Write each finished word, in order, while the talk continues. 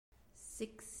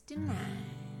69,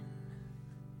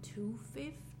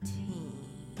 215,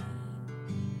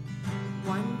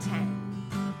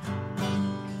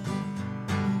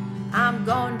 110. I'm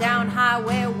going down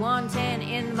Highway 110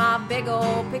 in my big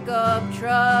old pickup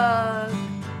truck.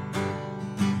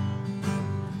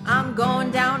 I'm going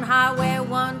down Highway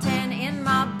 110 in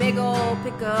my big old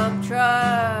pickup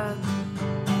truck.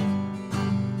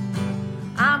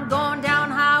 I'm going down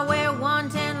Highway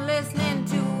 110 listening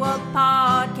to a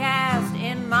podcast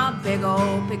in my big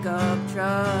old pickup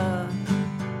truck.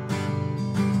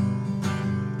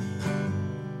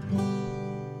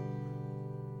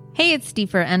 Hey, it's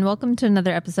Steefer, and welcome to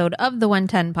another episode of the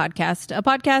 110 Podcast, a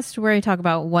podcast where I talk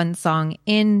about one song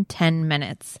in 10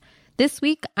 minutes. This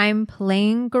week, I'm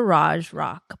playing Garage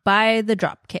Rock by the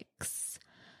Dropkix.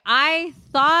 I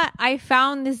thought I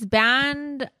found this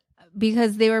band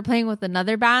because they were playing with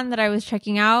another band that I was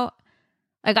checking out.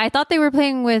 Like, I thought they were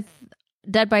playing with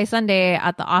Dead by Sunday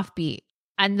at the Offbeat.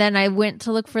 And then I went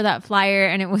to look for that flyer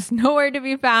and it was nowhere to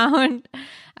be found.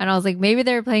 And I was like, maybe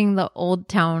they were playing the Old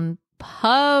Town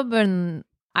Pub, and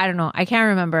I don't know. I can't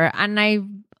remember. And I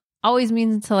always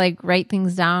mean to like write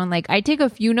things down. Like, I take a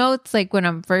few notes like when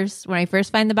I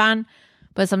first find the band,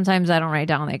 but sometimes I don't write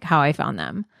down like how I found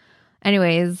them.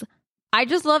 Anyways, I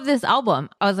just love this album.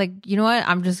 I was like, you know what?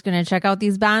 I'm just going to check out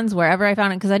these bands wherever I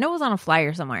found it, because I know it was on a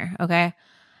flyer somewhere. Okay.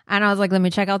 And I was like, let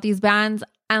me check out these bands.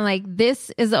 And like,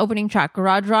 this is the opening track.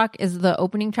 Garage Rock is the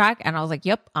opening track. And I was like,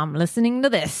 yep, I'm listening to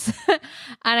this. And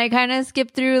I kind of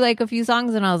skipped through like a few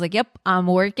songs and I was like, yep, I'm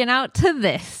working out to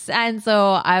this. And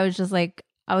so I was just like,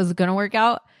 I was going to work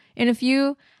out in a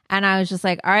few. And I was just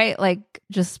like, all right, like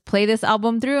just play this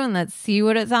album through and let's see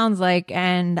what it sounds like.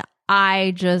 And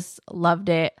I just loved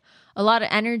it. A lot of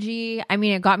energy. I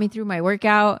mean, it got me through my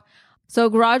workout. So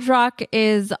Garage Rock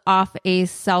is off a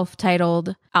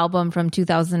self-titled album from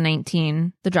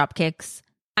 2019, The Dropkix.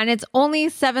 And it's only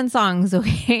 7 songs,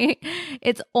 okay?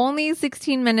 It's only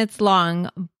 16 minutes long,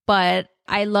 but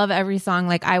I love every song.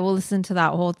 Like, I will listen to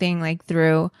that whole thing like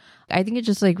through. I think it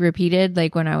just like repeated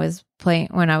like when I was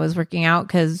working out,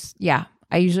 because yeah,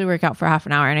 I usually work out for half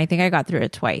an hour and I think I got through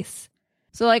it twice.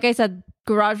 So like I said,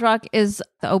 Garage Rock is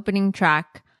the opening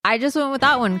track. I just went with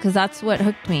that one because that's what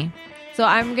hooked me. So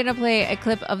I'm going to play a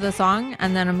clip of the song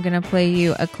and then I'm going to play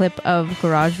you a clip of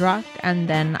Garage Rock and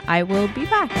then I will be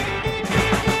back.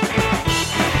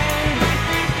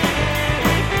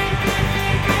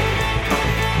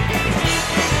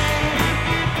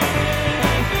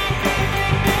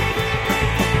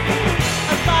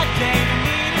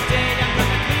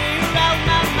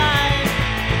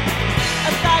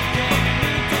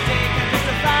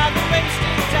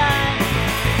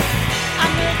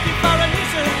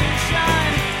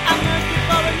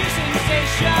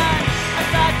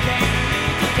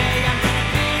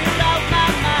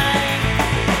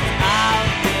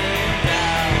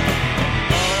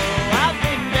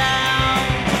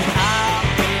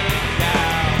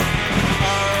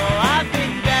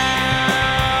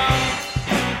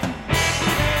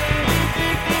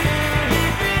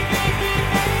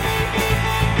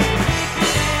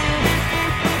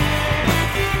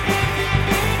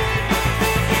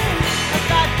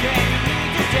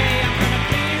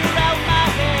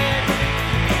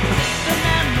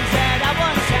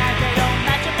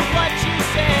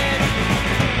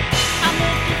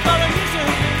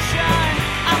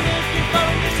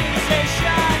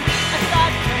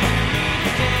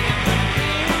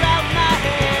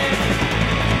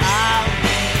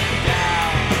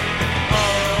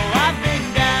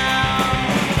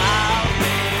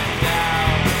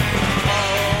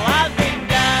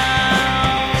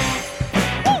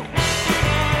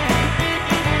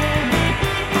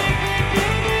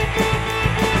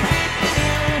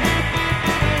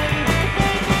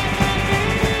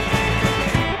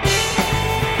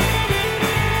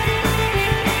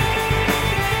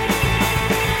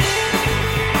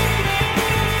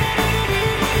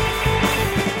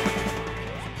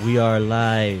 We are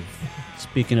live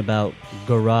speaking about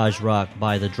Garage Rock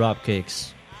by the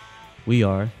Dropkix. We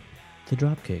are the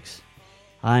Dropkix.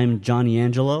 I'm Johnny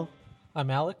Angelo.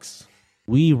 I'm Alex.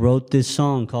 We wrote this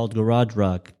song called Garage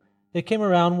Rock. It came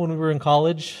around when we were in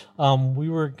college.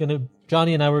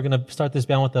 Johnny and I were gonna start this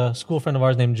band with a school friend of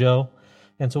ours named Joe,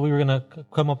 and so we were gonna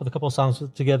come up with a couple of songs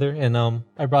together. And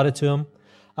I brought it to him.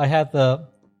 I had the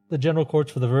general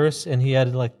chords for the verse, and he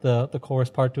added like the chorus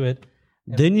part to it.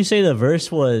 Didn't you say the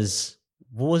verse was,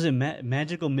 what was it,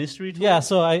 Magical Mystery Tour? Yeah,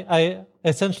 so I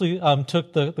essentially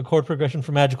took the chord progression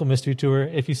from Magical Mystery Tour.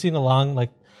 If you sing along,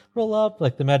 like Roll Up,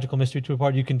 like the Magical Mystery Tour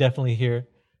part, you can definitely hear.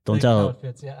 Don't tell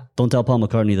Paul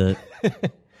McCartney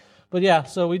that. But yeah,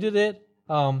 so we did it.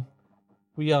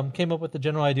 we came up with the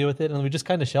general idea with it, and we just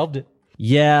kind of shelved it.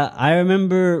 Yeah, I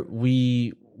remember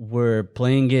we were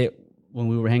playing it when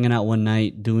we were hanging out one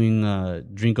night doing a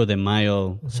Drinko de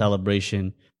Mayo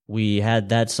celebration. We had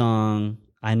that song.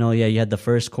 I know, yeah, you had the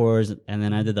first chorus, and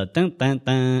then I did the dun, dun,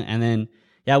 dun, and then,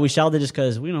 yeah, we shelved it just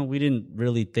because, we didn't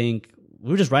really think,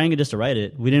 we were just writing it just to write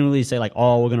it. We didn't really say, like,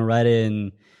 oh, we're going to write it,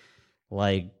 and,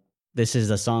 like, this is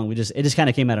the song. It just kind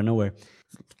of came out of nowhere.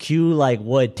 Q, like,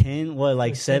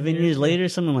 7 years later,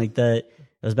 something like that.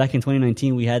 It was back in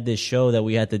 2019. We had this show that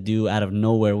we had to do out of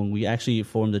nowhere when we actually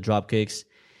formed the Dropkix,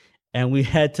 and we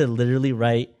had to literally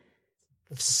write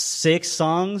 6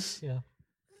 songs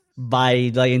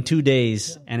by like in 2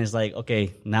 days. And it's like,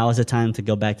 okay, now is the time to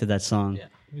go back to that song. Yeah,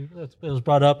 it was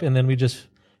brought up, and then we just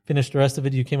finished the rest of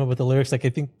it. You came up with the lyrics, like I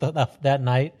think that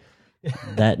night.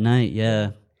 That night,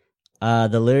 yeah.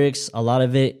 The lyrics, a lot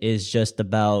of it is just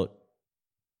about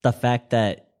the fact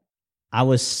that I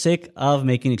was sick of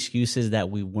making excuses that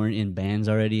we weren't in bands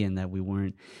already and that we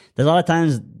weren't. There's a lot of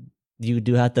times you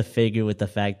do have to figure with the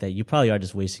fact that you probably are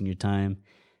just wasting your time.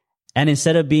 And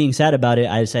instead of being sad about it,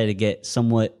 I decided to get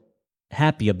somewhat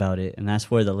happy about it. And that's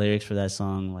where the lyrics for that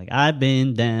song, like, I've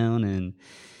been down and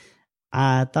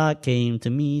I thought came to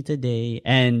me today.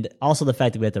 And also the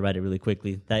fact that we had to write it really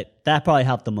quickly. That probably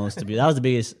helped the most to be. That was the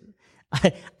biggest.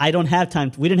 I don't have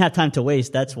time. We didn't have time to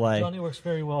waste. That's why. Johnny works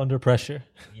very well under pressure.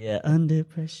 Yeah, under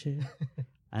pressure.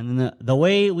 And then the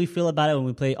way we feel about it when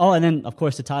we play. Oh, and then, of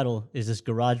course, the title is this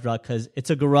garage rock because it's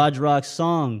a garage rock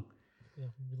song. Yeah,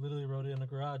 we literally wrote it in the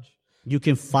garage. You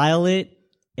can file it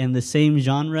in the same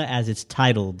genre as it's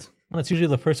titled. Well, it's usually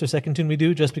the first or second tune we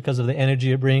do just because of the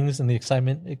energy it brings and the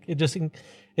excitement.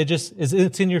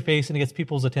 It's in your face and it gets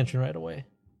people's attention right away.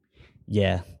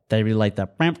 Yeah, they really like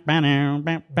that. And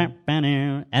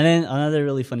then another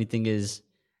really funny thing is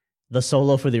the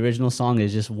solo for the original song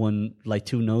is just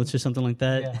 2 notes or something like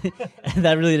that. Yeah. And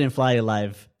that really didn't fly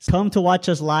live. Come to watch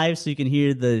us live so you can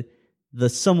hear the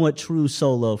somewhat true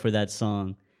solo for that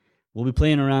song. We'll be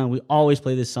playing around. We always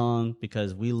play this song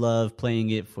because we love playing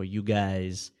it for you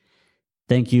guys.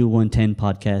 Thank you, 110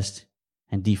 Podcast.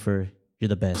 And Defer, you're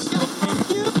the best.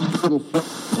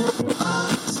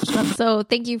 So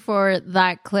thank you for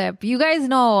that clip. You guys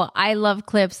know I love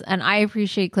clips and I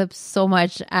appreciate clips so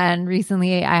much. And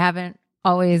recently I haven't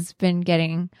always been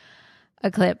getting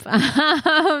a clip. So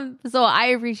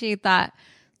I appreciate that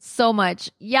so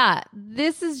much. Yeah,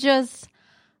 this is just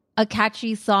a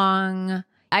catchy song.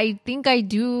 I think I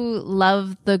do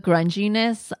love the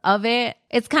grunginess of it.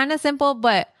 It's kind of simple,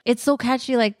 but it's so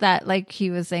catchy like that. Like he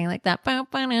was saying, like that.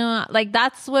 Like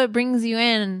that's what brings you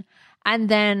in. And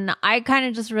then I kind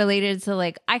of just related to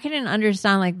like, I couldn't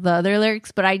understand like the other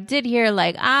lyrics, but I did hear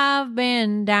like, I've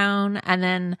been down. And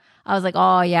then I was like,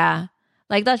 oh yeah.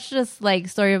 Like that's just like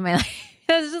story of my life.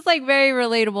 It's just like very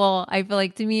relatable, I feel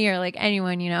like, to me or like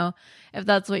anyone, you know, if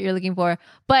that's what you're looking for.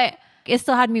 But it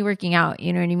still had me working out,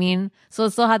 you know what I mean? So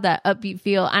it still had that upbeat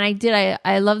feel. And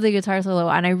I love the guitar solo,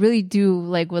 and I really do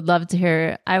would love to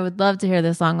hear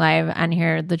this song live and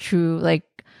hear the true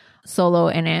like solo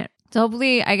in it. So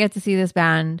hopefully I get to see this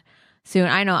band soon.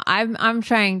 I know I'm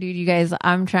trying, dude, you guys,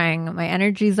 I'm trying. My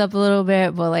energy's up a little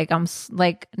bit, but like I'm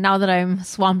like, now that I'm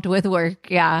swamped with work,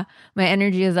 yeah, my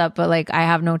energy is up, but like I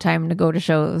have no time to go to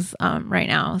shows right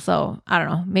now. So I don't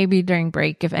know, maybe during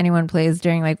break, if anyone plays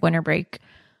during like winter break.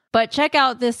 But check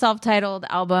out this self-titled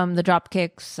album, The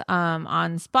Dropkix,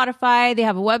 on Spotify. They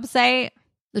have a website,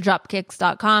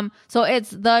 thedropkix.com. So it's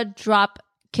the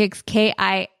Dropkix,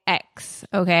 Kix,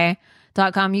 okay,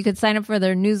 .com. You could sign up for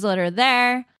their newsletter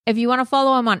there. If you want to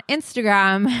follow them on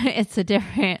Instagram, it's a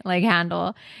different like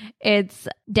handle. It's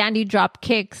Dandy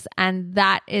Dropkix, and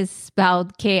that is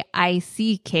spelled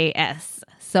Kicks.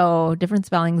 So different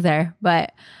spellings there,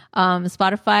 but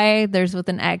Spotify, there's with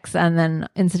an X, and then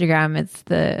Instagram, it's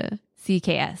the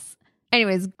CKS.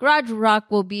 Anyways, Garage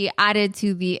Rock will be added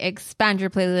to the Expand Your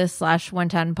Playlist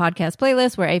 /110 podcast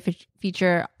playlist, where I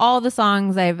feature all the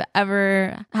songs I've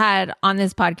ever had on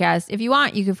this podcast. If you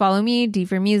want, you can follow me, D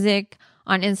for Music,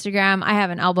 on Instagram. I have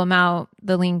an album out.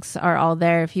 The links are all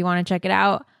there if you want to check it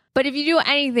out. But if you do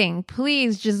anything,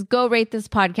 please just go rate this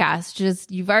podcast.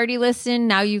 You've already listened.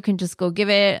 Now you can just go give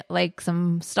it like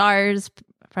some stars,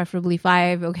 preferably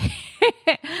 5. Okay.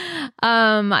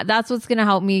 That's what's going to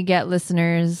help me get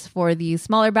listeners for these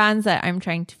smaller bands that I'm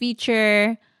trying to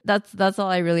feature. That's all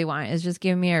I really want, is just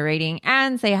give me a rating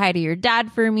and say hi to your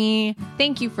dad for me.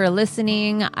 Thank you for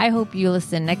listening. I hope you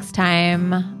listen next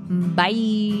time.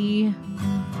 Bye.